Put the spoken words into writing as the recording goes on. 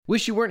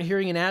Wish you weren't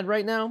hearing an ad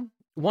right now?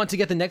 Want to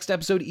get the next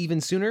episode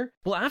even sooner?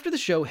 Well, after the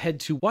show, head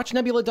to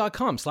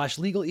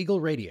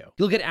watchnebula.com/legaleagleradio.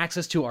 You'll get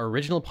access to our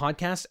original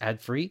podcast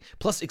ad-free,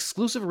 plus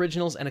exclusive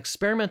originals and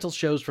experimental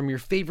shows from your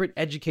favorite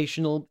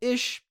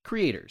educational-ish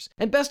creators.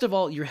 And best of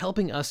all, you're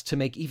helping us to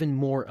make even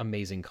more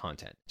amazing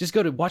content. Just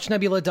go to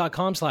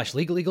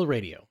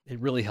watchnebula.com/legaleagleradio. It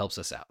really helps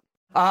us out.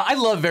 I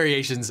love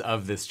variations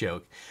of this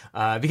joke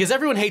because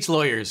everyone hates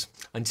lawyers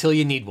until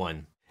you need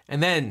one.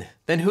 And then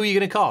who are you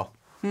gonna call?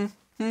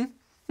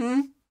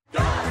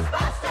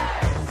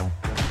 Ghostbusters!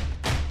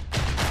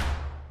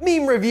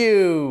 Meme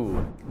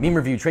review! Meme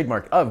review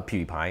trademark of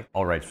PewDiePie,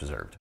 all rights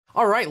reserved.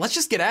 All right, let's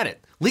just get at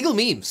it. Legal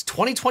memes,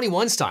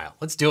 2021 style.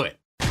 Let's do it.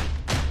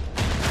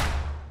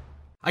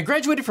 I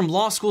graduated from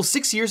law school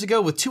 6 years ago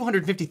with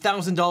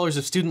 $250,000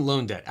 of student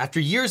loan debt.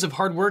 After years of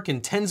hard work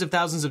and tens of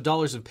thousands of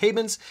dollars of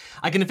payments,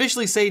 I can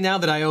officially say now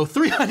that I owe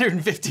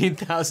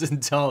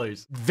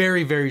 $315,000.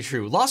 Very, very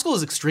true. Law school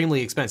is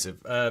extremely expensive.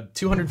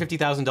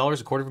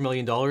 $250,000,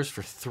 $250,000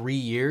 for 3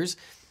 years.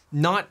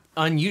 Not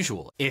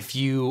unusual. If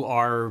you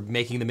are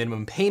making the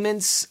minimum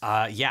payments,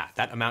 yeah,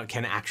 that amount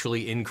can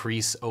actually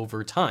increase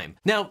over time.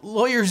 Now,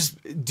 lawyers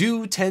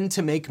do tend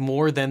to make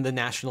more than the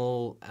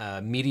national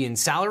median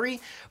salary,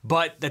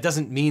 but that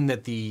doesn't mean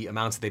that the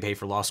amounts that they pay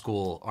for law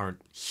school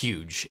aren't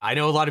huge. I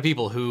know a lot of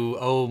people who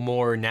owe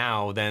more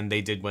now than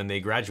they did when they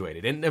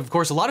graduated. And of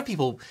course, a lot of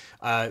people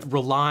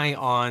rely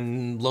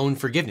on loan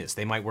forgiveness.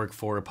 They might work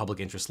for a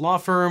public interest law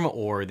firm,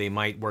 or they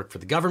might work for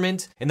the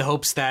government in the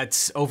hopes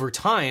that over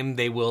time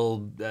they will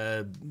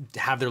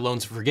have their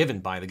loans forgiven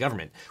by the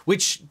government,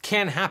 which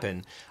can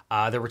happen.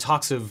 There were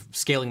talks of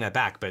scaling that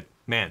back, but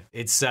man,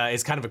 it's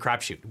kind of a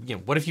crapshoot. You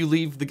know, what if you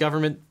leave the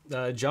government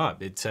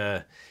job? It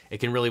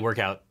can really work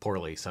out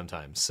poorly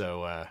sometimes.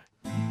 So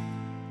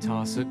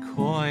toss a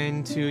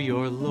coin to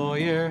your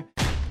lawyer.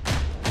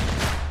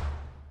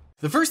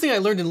 The first thing I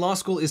learned in law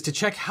school is to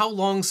check how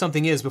long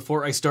something is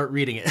before I start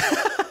reading it.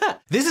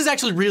 This is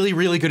actually really,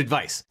 really good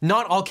advice.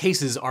 Not all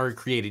cases are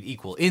created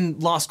equal. In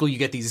law school, you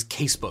get these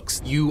case books.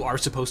 You are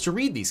supposed to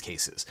read these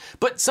cases.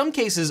 But some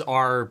cases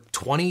are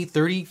 20,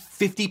 30,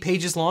 50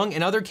 pages long,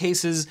 and other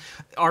cases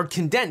are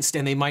condensed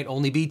and they might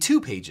only be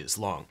 2 pages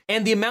long.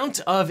 And the amount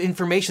of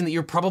information that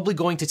you're probably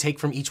going to take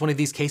from each one of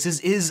these cases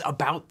is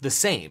about the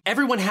same.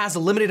 Everyone has a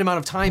limited amount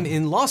of time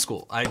in law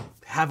school. I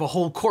have a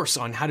whole course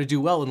on how to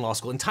do well in law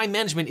school, and time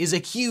management is a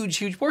huge,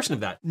 huge portion of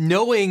that.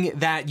 Knowing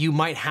that you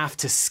might have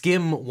to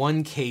skim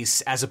one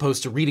case as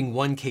opposed to reading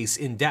one case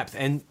in depth,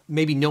 and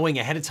maybe knowing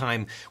ahead of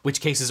time which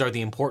cases are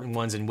the important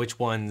ones and which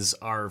ones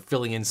are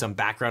filling in some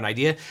background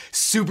idea,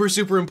 super,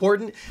 super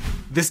important.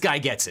 This guy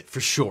gets it,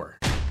 for sure.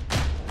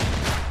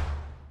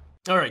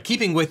 All right,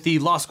 keeping with the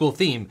law school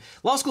theme,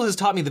 law school has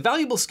taught me the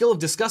valuable skill of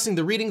discussing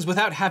the readings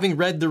without having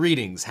read the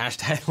readings.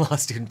 Hashtag law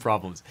student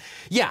problems.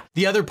 Yeah,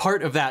 the other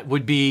part of that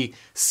would be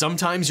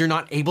sometimes you're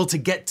not able to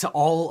get to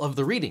all of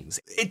the readings.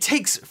 It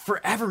takes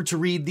forever to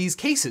read these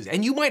cases,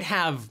 and you might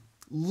have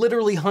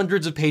literally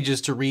hundreds of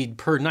pages to read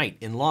per night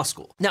in law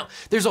school. Now,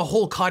 there's a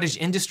whole cottage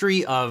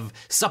industry of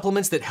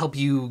supplements that help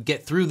you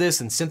get through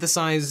this and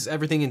synthesize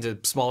everything into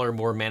smaller,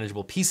 more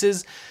manageable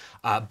pieces.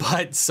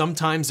 But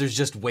sometimes there's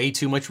just way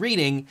too much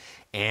reading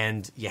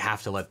and you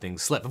have to let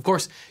things slip. Of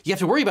course, you have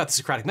to worry about the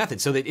Socratic method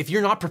so that if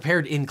you're not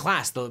prepared in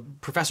class, the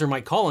professor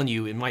might call on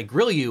you and might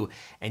grill you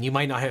and you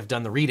might not have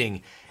done the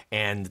reading.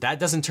 And that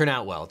doesn't turn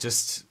out well.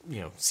 Just,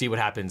 see what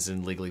happens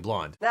in Legally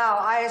Blonde. Now,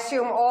 I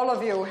assume all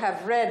of you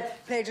have read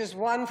pages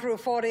 1 through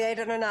 48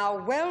 and are now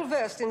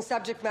well-versed in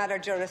subject matter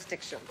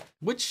jurisdiction.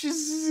 Which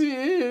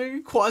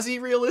is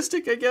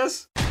quasi-realistic, I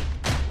guess.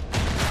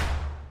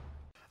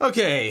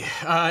 Okay,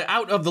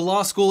 out of the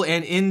law school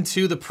and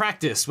into the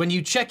practice. When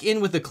you check in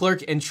with the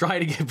clerk and try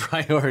to get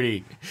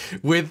priority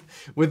with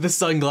the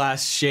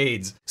sunglass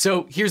shades.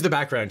 So here's the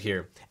background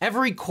here.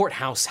 Every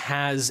courthouse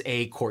has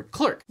a court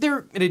clerk.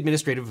 They're an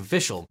administrative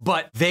official,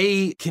 but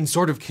they can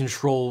sort of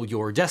control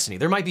your destiny.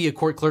 There might be a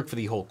court clerk for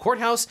the whole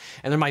courthouse,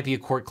 and there might be a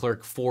court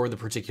clerk for the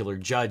particular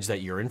judge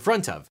that you're in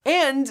front of.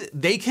 And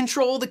they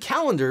control the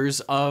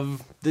calendars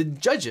of the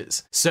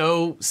judges.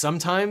 So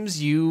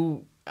sometimes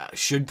you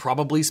should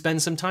probably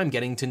spend some time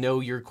getting to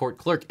know your court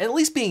clerk, at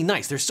least being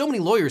nice. There's so many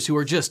lawyers who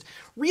are just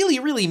really,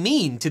 really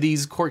mean to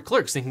these court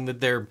clerks, thinking that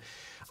they're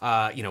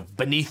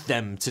beneath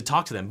them to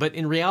talk to them. But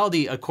in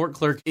reality, a court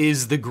clerk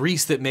is the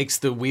grease that makes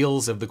the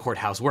wheels of the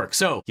courthouse work.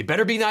 So you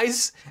better be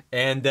nice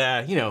and,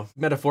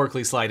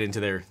 metaphorically slide into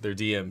their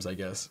DMs, I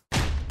guess.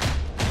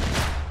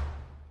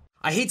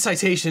 I hate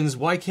citations.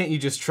 Why can't you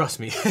just trust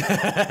me?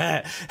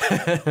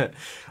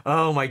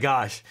 Oh my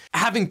gosh.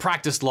 Having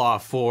practiced law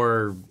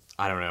for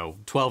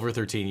 12 or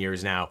 13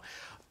 years now,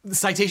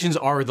 citations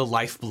are the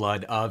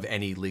lifeblood of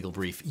any legal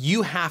brief.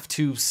 You have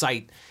to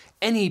cite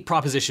any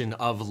proposition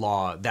of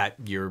law that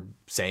you're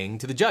saying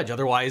to the judge.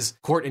 Otherwise,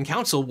 court and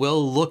counsel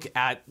will look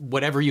at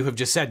whatever you have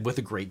just said with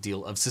a great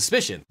deal of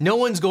suspicion. No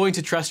one's going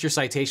to trust your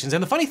citations.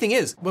 And the funny thing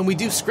is, when we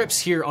do scripts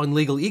here on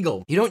Legal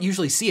Eagle, you don't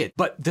usually see it,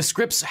 but the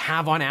scripts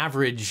have on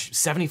average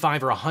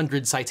 75 or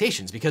 100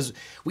 citations because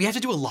we have to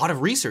do a lot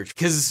of research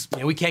because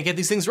we can't get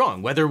these things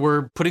wrong. Whether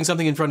we're putting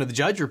something in front of the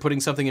judge or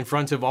putting something in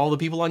front of all the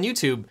people on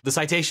YouTube, the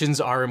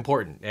citations are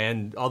important.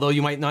 And although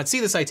you might not see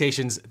the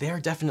citations, they're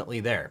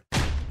definitely there.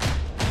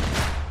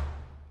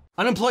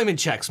 Unemployment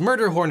checks,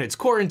 murder hornets,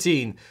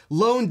 quarantine,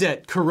 loan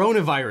debt,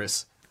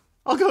 coronavirus.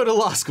 I'll go to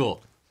law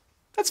school.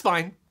 That's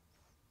fine.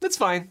 That's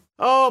fine.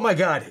 Oh my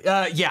God.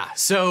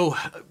 So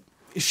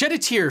shed a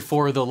tear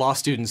for the law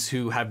students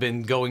who have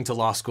been going to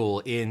law school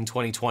in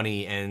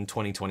 2020 and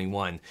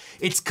 2021.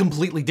 It's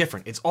completely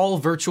different. It's all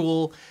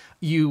virtual.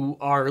 You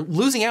are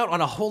losing out on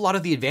a whole lot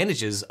of the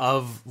advantages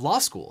of law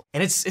school.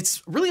 And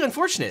it's really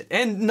unfortunate.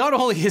 And not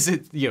only is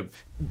it,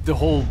 the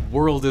whole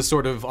world is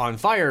sort of on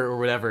fire or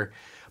whatever,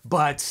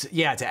 but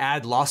yeah, to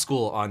add law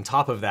school on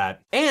top of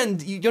that,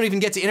 and you don't even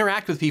get to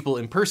interact with people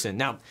in person.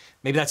 Now,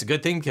 maybe that's a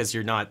good thing because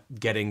you're not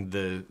getting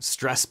the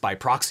stress by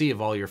proxy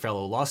of all your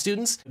fellow law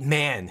students.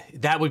 Man,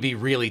 that would be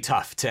really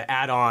tough to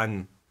add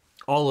on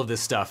all of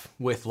this stuff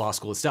with law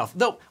school itself.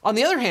 Though, on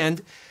the other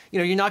hand,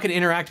 you're not going to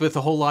interact with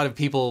a whole lot of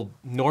people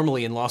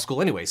normally in law school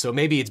anyway. So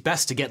maybe it's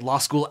best to get law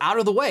school out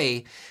of the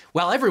way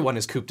while everyone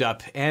is cooped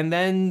up. And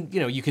then,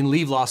 you can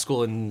leave law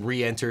school and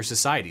re-enter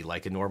society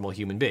like a normal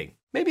human being.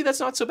 Maybe that's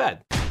not so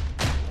bad.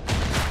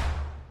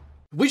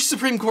 Which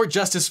Supreme Court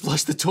justice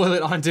flushed the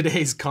toilet on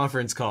today's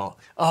conference call?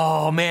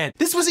 Oh man,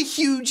 this was a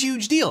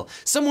huge deal.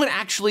 Someone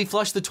actually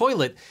flushed the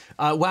toilet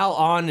while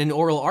on an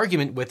oral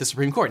argument with the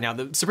Supreme Court. Now,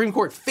 the Supreme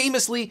Court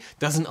famously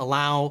doesn't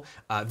allow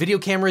video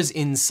cameras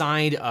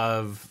inside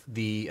of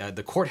the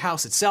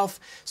courthouse itself.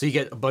 So you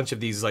get a bunch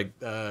of these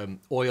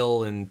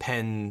oil and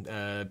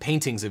pen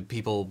paintings of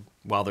people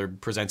while they're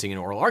presenting an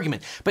oral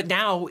argument. But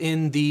now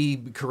in the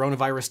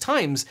coronavirus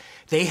times,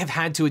 they have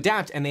had to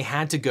adapt and they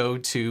had to go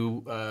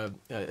to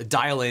a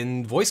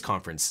dial-in voice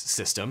conference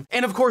system.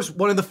 And of course,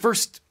 one of the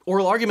first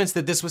oral arguments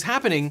that this was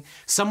happening,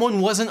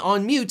 someone wasn't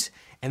on mute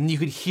and you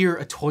could hear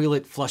a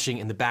toilet flushing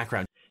in the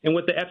background. And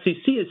what the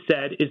FCC has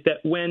said is that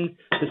when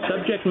the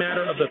subject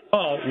matter of the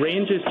call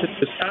ranges to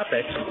the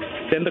topic,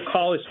 then the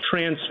call is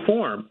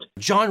transformed.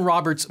 John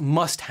Roberts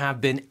must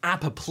have been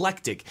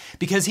apoplectic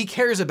because he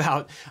cares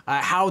about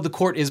how the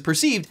court is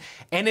perceived.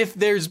 And if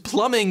there's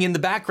plumbing in the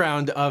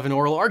background of an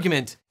oral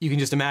argument, you can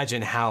just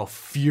imagine how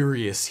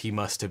furious he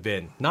must have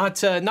been.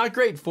 Not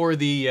great for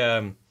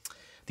the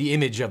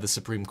image of the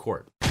Supreme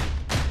Court.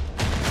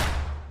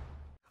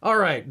 All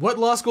right, what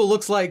law school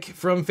looks like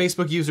from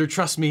Facebook user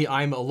Trust Me,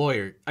 I'm a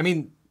Lawyer. I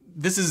mean,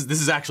 this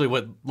is actually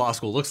what law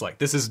school looks like.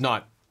 This is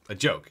not a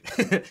joke.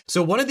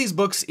 So one of these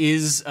books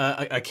is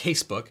a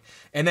case book,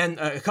 and then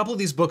a couple of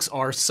these books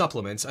are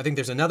supplements. I think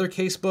there's another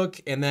case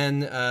book, and then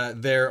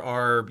there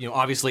are,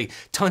 obviously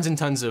tons and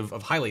tons of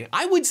highlighting.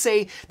 I would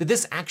say that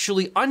this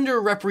actually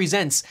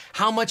underrepresents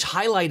how much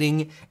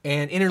highlighting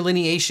and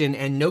interlineation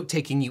and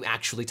note-taking you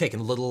actually take,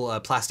 and little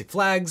plastic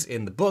flags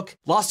in the book.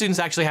 Law students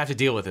actually have to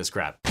deal with this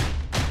crap.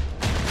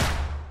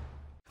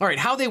 All right,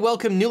 how they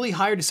welcome newly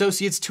hired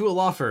associates to a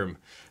law firm.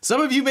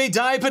 Some of you may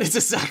die, but it's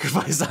a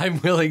sacrifice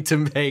I'm willing to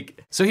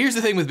make. So here's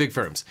the thing with big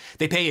firms.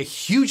 They pay a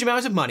huge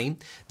amount of money.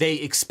 They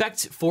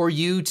expect for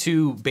you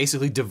to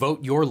basically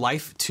devote your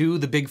life to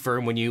the big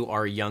firm when you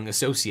are a young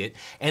associate,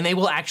 and they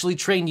will actually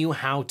train you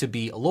how to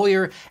be a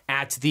lawyer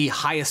at the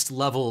highest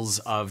levels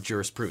of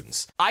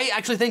jurisprudence. I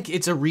actually think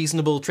it's a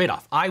reasonable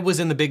trade-off. I was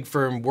in the big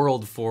firm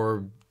world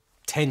for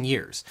 10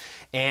 years.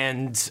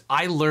 And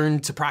I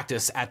learned to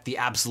practice at the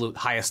absolute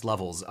highest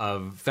levels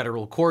of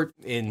federal court,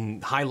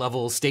 in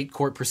high-level state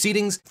court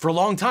proceedings. For a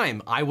long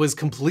time, I was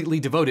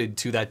completely devoted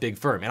to that big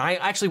firm. And I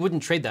actually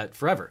wouldn't trade that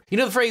forever. You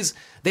know the phrase,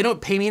 they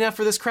don't pay me enough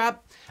for this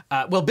crap?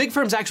 Well, big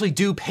firms actually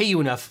do pay you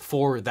enough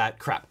for that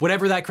crap.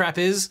 Whatever that crap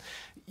is,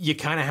 you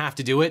kind of have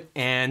to do it.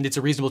 And it's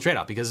a reasonable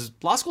trade-off because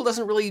law school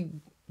doesn't really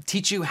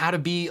teach you how to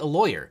be a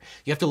lawyer.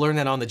 You have to learn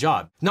that on the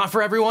job. Not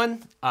for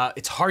everyone.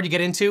 It's hard to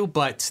get into,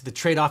 but the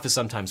trade-off is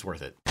sometimes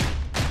worth it.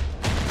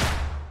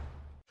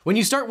 When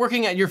you start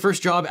working at your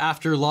first job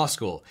after law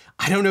school,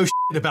 I don't know shit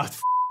about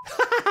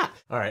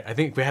All right, I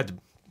think we had to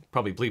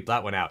probably bleep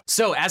that one out.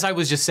 So as I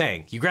was just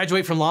saying, you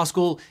graduate from law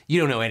school,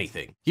 you don't know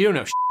anything. You don't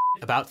know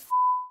shit about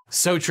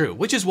So true,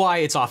 which is why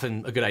it's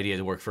often a good idea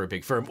to work for a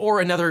big firm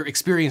or another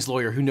experienced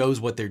lawyer who knows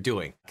what they're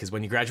doing. Because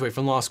when you graduate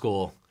from law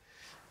school,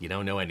 you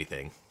don't know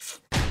anything.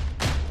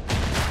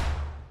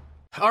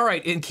 All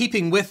right, in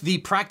keeping with the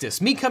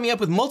practice, me coming up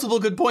with multiple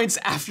good points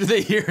after the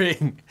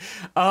hearing.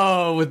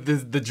 Oh, with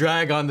the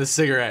drag on the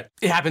cigarette.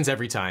 It happens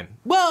every time.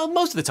 Well,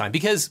 most of the time,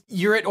 because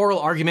you're at oral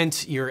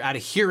argument, you're at a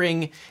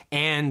hearing,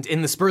 and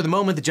in the spur of the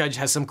moment, the judge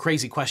has some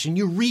crazy question.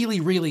 You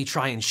really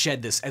try and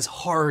shed this as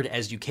hard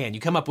as you can.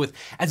 You come up with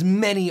as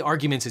many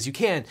arguments as you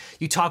can.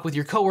 You talk with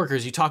your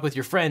coworkers, you talk with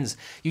your friends.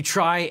 You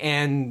try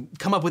and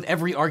come up with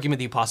every argument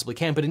that you possibly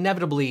can, but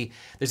inevitably,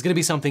 there's gonna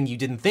be something you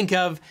didn't think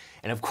of.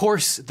 And of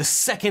course, the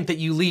second that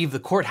you leave the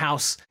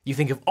courthouse, you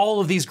think of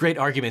all of these great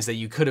arguments that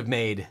you could have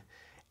made,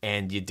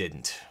 and you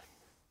didn't.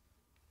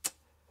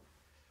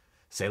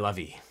 C'est la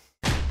vie.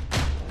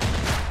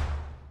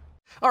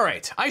 All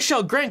right, I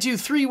shall grant you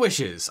 3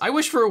 wishes. I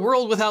wish for a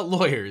world without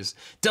lawyers.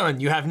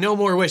 Done, you have no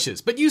more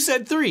wishes, but you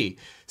said 3.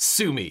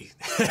 Sue me.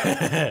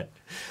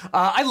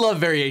 I love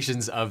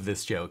variations of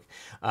this joke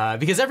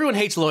because everyone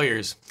hates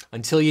lawyers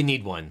until you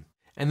need one.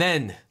 And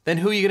then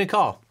who are you gonna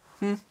call?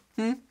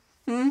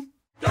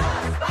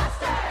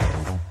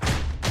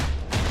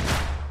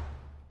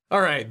 All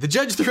right, the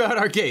judge threw out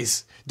our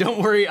case.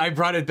 Don't worry, I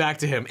brought it back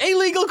to him. A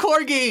legal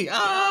corgi!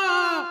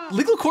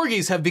 Legal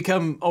corgis have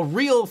become a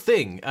real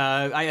thing.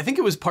 I think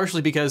it was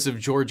partially because of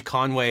George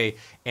Conway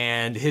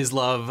and his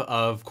love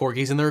of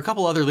corgis, and there are a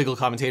couple other legal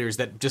commentators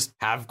that just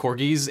have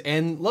corgis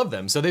and love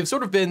them. So they've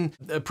sort of been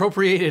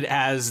appropriated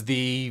as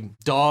the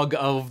dog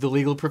of the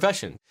legal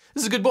profession.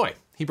 This is a good boy.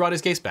 He brought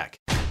his case back.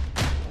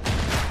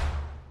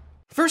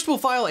 First, we'll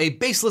file a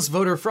baseless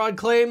voter fraud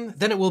claim,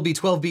 then it will be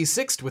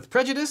 12b6'd with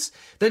prejudice,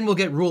 then we'll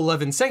get Rule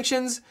 11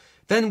 sanctions,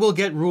 then we'll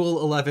get Rule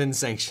 11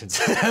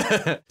 sanctions.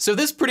 So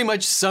this pretty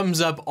much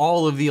sums up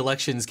all of the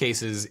elections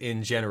cases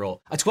in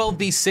general. A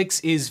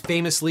 12b6 is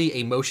famously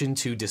a motion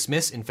to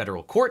dismiss in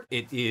federal court.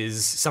 It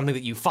is something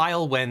that you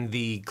file when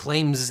the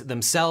claims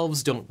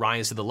themselves don't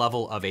rise to the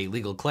level of a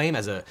legal claim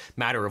as a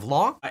matter of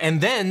law. And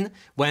then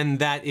when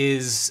that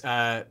is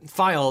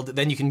filed,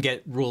 then you can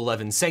get Rule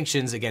 11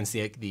 sanctions against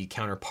the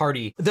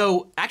counterparty.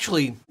 Though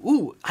actually,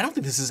 I don't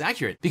think this is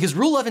accurate because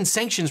Rule 11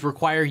 sanctions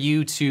require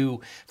you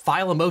to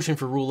file a motion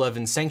for Rule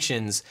 11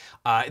 sanctions,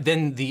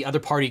 then the other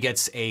party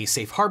gets a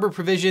safe harbor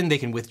provision. They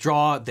can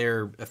withdraw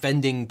their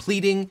offending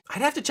pleading.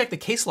 I'd have to check the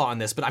case law on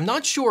this, but I'm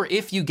not sure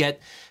if you get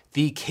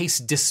the case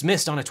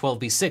dismissed on a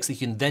 12b6 that you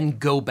can then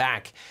go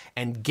back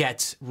and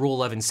get Rule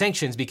 11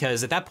 sanctions,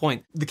 because at that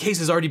point, the case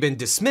has already been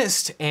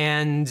dismissed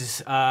and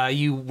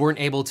you weren't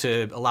able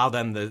to allow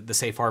them the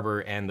safe harbor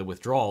and the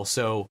withdrawal.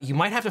 So you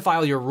might have to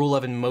file your Rule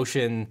 11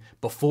 motion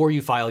before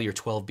you file your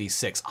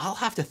 12b6. I'll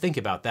have to think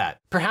about that.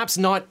 Perhaps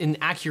not an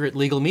accurate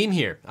legal meme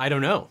here. I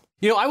don't know.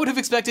 You know, I would have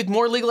expected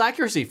more legal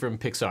accuracy from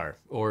Pixar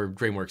or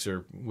DreamWorks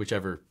or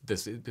whichever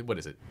what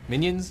is it?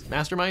 Minions?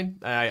 Mastermind?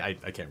 I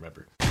can't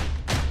remember.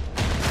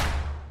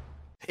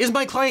 Is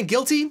my client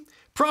guilty?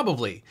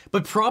 Probably,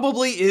 but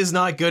probably is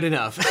not good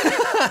enough.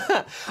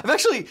 I've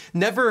actually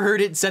never heard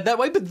it said that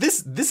way, but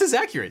this is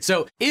accurate.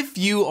 So if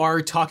you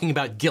are talking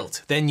about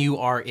guilt, then you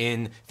are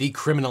in the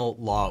criminal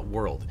law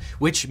world,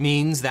 which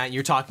means that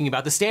you're talking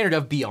about the standard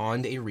of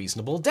beyond a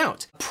reasonable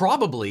doubt.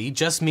 Probably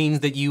just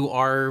means that you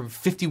are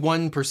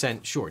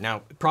 51% sure.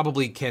 Now,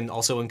 probably can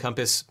also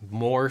encompass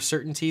more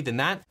certainty than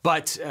that,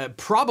 but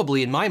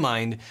probably in my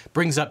mind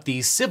brings up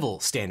the civil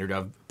standard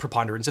of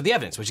preponderance of the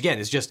evidence, which again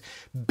is just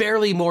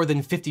barely more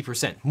than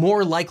 50%,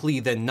 more likely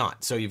than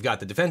not. So you've got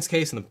the defense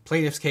case and the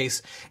plaintiff's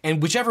case,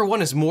 and whichever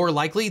one is more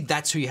likely,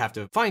 that's who you have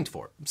to find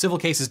for. Civil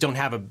cases don't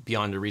have a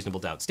beyond a reasonable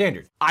doubt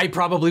standard. I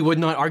probably would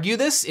not argue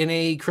this in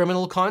a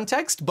criminal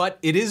context, but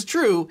it is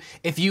true.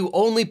 If you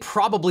only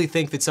probably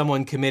think that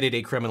someone committed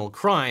a criminal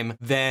crime,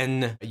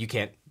 then you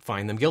can't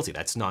find them guilty.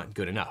 That's not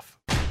good enough.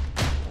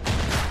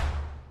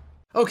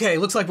 Okay,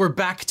 looks like we're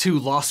back to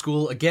law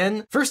school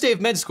again. First day of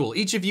med school.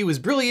 Each of you is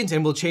brilliant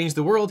and will change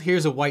the world.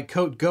 Here's a white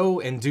coat. Go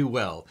and do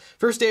well.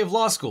 First day of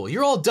law school.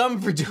 You're all dumb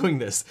for doing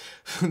this.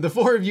 The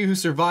 4 of you who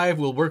survive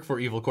will work for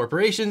evil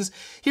corporations.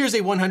 Here's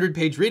a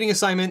 100-page reading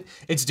assignment.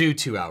 It's due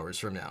 2 hours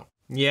from now.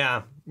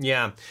 Yeah.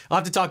 I'll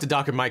have to talk to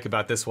Dr. Mike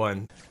about this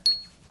one.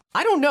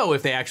 I don't know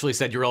if they actually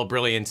said you're all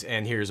brilliant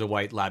and here's a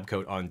white lab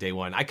coat on day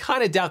 1. I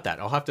kind of doubt that.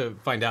 I'll have to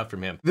find out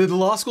from him. The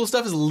law school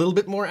stuff is a little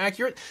bit more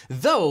accurate,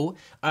 though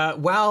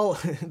while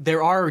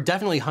there are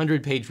definitely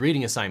 100-page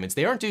reading assignments,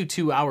 they aren't due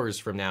 2 hours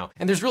from now.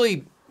 And there's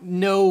really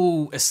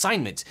no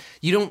assignment.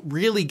 You don't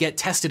really get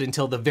tested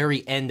until the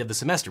very end of the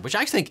semester, which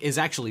I think is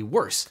actually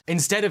worse.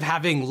 Instead of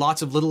having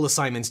lots of little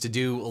assignments to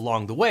do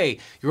along the way,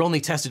 you're only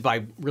tested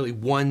by really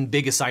one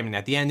big assignment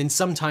at the end, and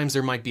sometimes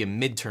there might be a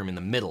midterm in the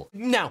middle.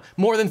 Now,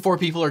 more than 4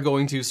 people are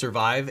going to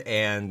survive,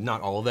 and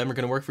not all of them are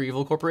going to work for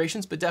evil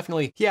corporations, but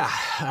definitely,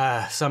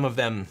 yeah, some of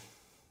them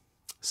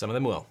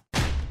will.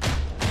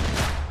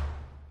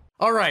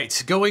 All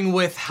right, going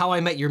with How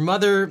I Met Your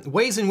Mother,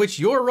 ways in which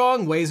you're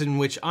wrong, ways in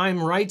which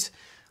I'm right.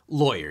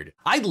 Lawyered.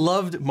 I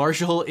loved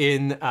Marshall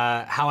in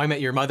How I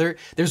Met Your Mother.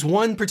 There's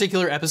one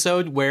particular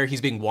episode where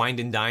he's being wined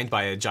and dined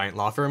by a giant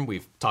law firm.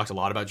 We've talked a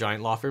lot about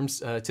giant law firms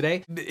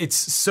today. It's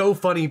so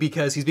funny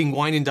because he's being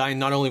wined and dined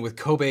not only with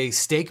Kobe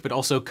steak, but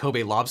also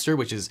Kobe lobster,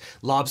 which is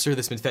lobster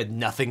that's been fed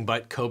nothing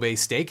but Kobe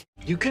steak.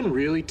 You can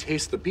really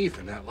taste the beef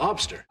in that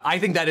lobster. I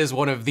think that is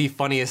one of the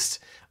funniest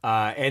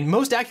and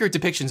most accurate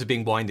depictions of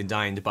being wined and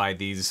dined by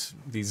these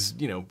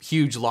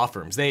huge law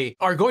firms. They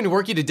are going to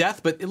work you to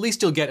death, but at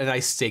least you'll get a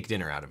nice steak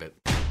dinner out of it.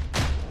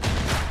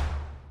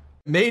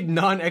 Made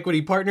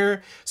non-equity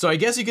partner, so I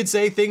guess you could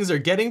say things are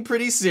getting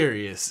pretty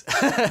serious.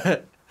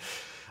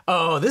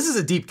 Oh, this is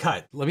a deep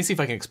cut. Let me see if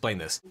I can explain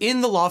this.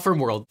 In the law firm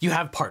world, you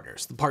have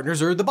partners. The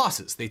partners are the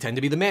bosses. They tend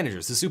to be the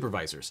managers, the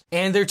supervisors.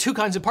 And there are two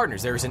kinds of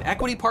partners. There's an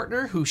equity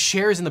partner who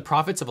shares in the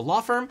profits of a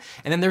law firm,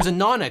 and then there's a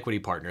non-equity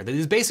partner that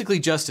is basically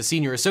just a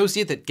senior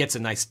associate that gets a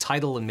nice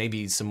title and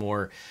maybe some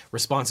more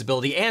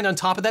responsibility. And on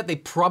top of that, they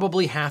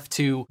probably have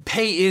to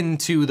pay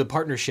into the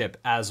partnership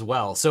as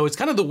well. So it's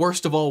kind of the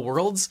worst of all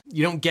worlds.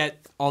 You don't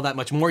get all that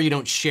much more. You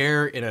don't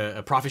share in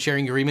a profit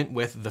sharing agreement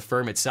with the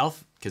firm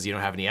itself, because you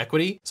don't have any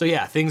equity. So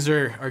yeah, things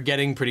are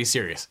getting pretty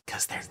serious.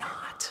 Because they're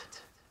not.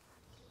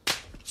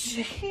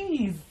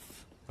 Jeez.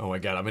 Oh my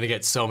God, I'm gonna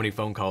get so many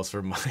phone calls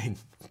from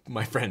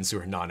my friends who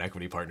are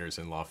non-equity partners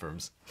in law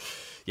firms.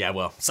 Yeah,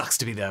 well, sucks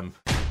to be them.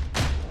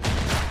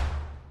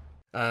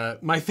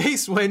 My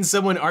face when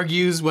someone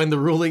argues when the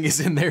ruling is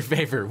in their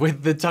favor,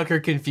 with the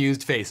Tucker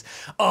confused face.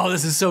 Oh,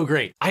 this is so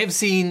great. I have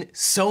seen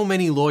so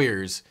many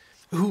lawyers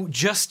who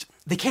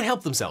they can't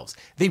help themselves.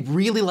 They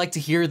really like to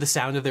hear the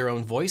sound of their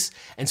own voice.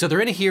 And so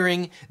they're in a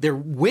hearing, they're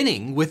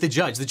winning with the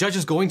judge. The judge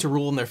is going to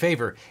rule in their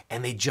favor,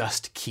 and they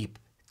just keep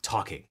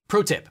talking.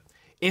 Pro tip,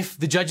 if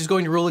the judge is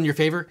going to rule in your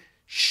favor,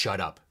 shut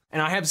up.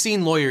 And I have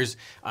seen lawyers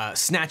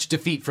snatch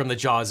defeat from the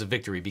jaws of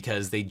victory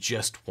because they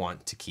just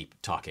want to keep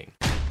talking.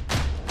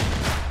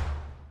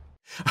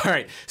 All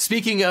right,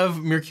 speaking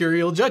of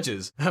mercurial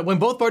judges, when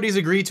both parties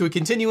agree to a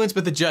continuance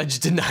but the judge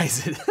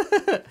denies it.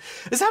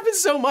 This happens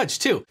so much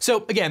too.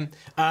 So again,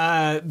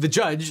 the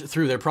judge,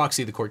 through their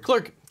proxy, the court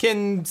clerk,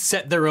 can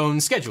set their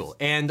own schedule.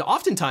 And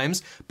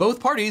oftentimes, both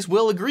parties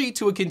will agree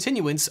to a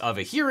continuance of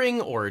a hearing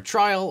or a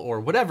trial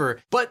or whatever,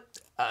 but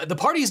the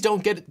parties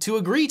don't get to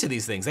agree to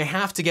these things. They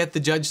have to get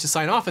the judge to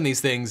sign off on these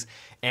things,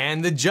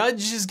 and the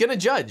judge is gonna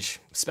judge,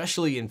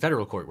 especially in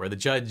federal court, where the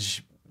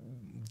judge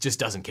just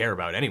doesn't care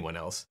about anyone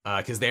else,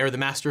 because they are the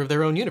master of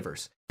their own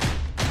universe.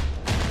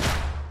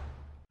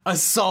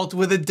 Assault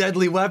with a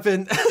deadly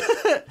weapon.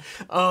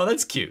 Oh,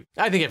 that's cute.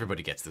 I think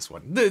everybody gets this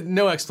one.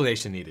 No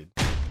explanation needed.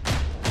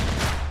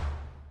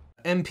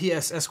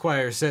 MPS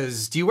Esquire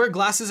says, do you wear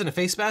glasses and a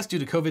face mask due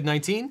to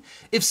COVID-19?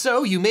 If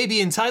so, you may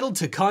be entitled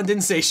to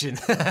condensation.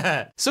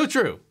 So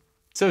true.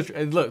 So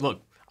true.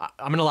 Look,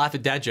 I'm gonna laugh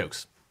at dad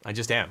jokes. I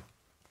just am.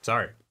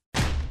 Sorry.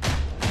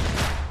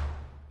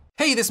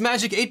 Hey, this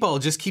magic 8-ball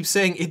just keeps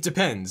saying it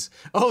depends.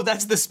 Oh,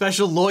 that's the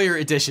special lawyer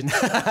edition.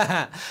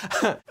 Oh,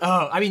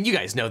 I mean, you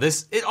guys know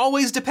this. It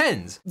always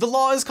depends. The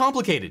law is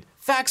complicated.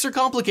 Facts are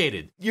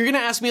complicated. You're gonna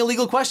ask me a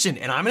legal question,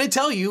 and I'm gonna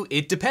tell you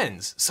it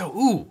depends. So,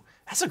 ooh,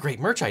 that's a great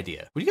merch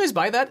idea. Would you guys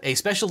buy that? A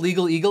special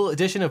legal eagle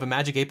edition of a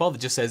magic 8-ball that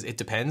just says it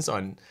depends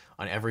on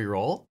every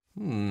roll?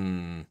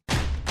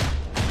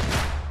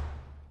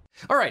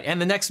 All right, and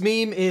the next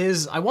meme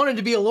is, I wanted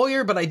to be a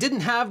lawyer, but I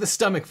didn't have the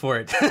stomach for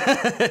it.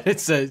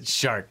 It's a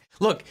shark.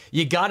 Look,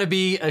 you gotta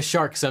be a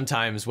shark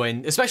sometimes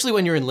especially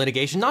when you're in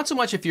litigation, not so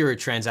much if you're a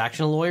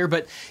transactional lawyer,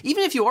 but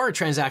even if you are a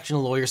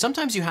transactional lawyer,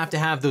 sometimes you have to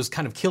have those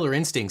kind of killer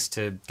instincts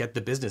to get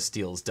the business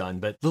deals done.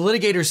 But the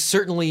litigators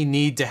certainly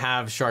need to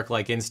have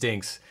shark-like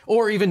instincts,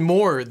 or even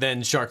more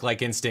than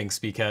shark-like instincts,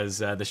 because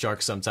the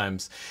sharks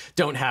sometimes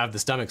don't have the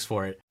stomachs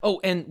for it. Oh,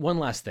 and one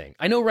last thing.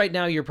 I know right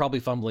now you're probably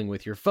fumbling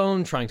with your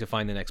phone trying to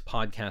find the next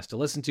podcast to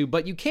listen to,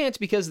 but you can't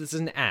because this is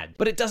an ad.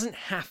 But it doesn't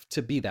have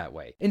to be that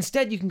way.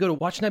 Instead, you can go to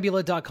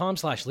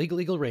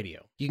watchnebula.com/legaleagleradio.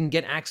 You can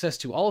get access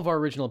to all of our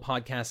original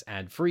podcasts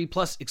ad-free,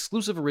 plus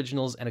exclusive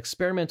originals and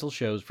experimental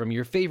shows from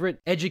your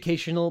favorite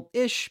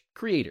educational-ish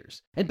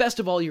creators. And best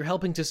of all, you're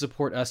helping to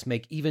support us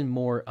make even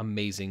more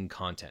amazing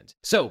content.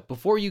 So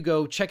before you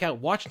go, check out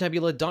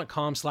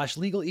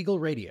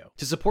watchnebula.com/legaleagleradio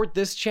to support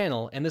this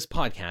channel and this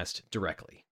podcast directly.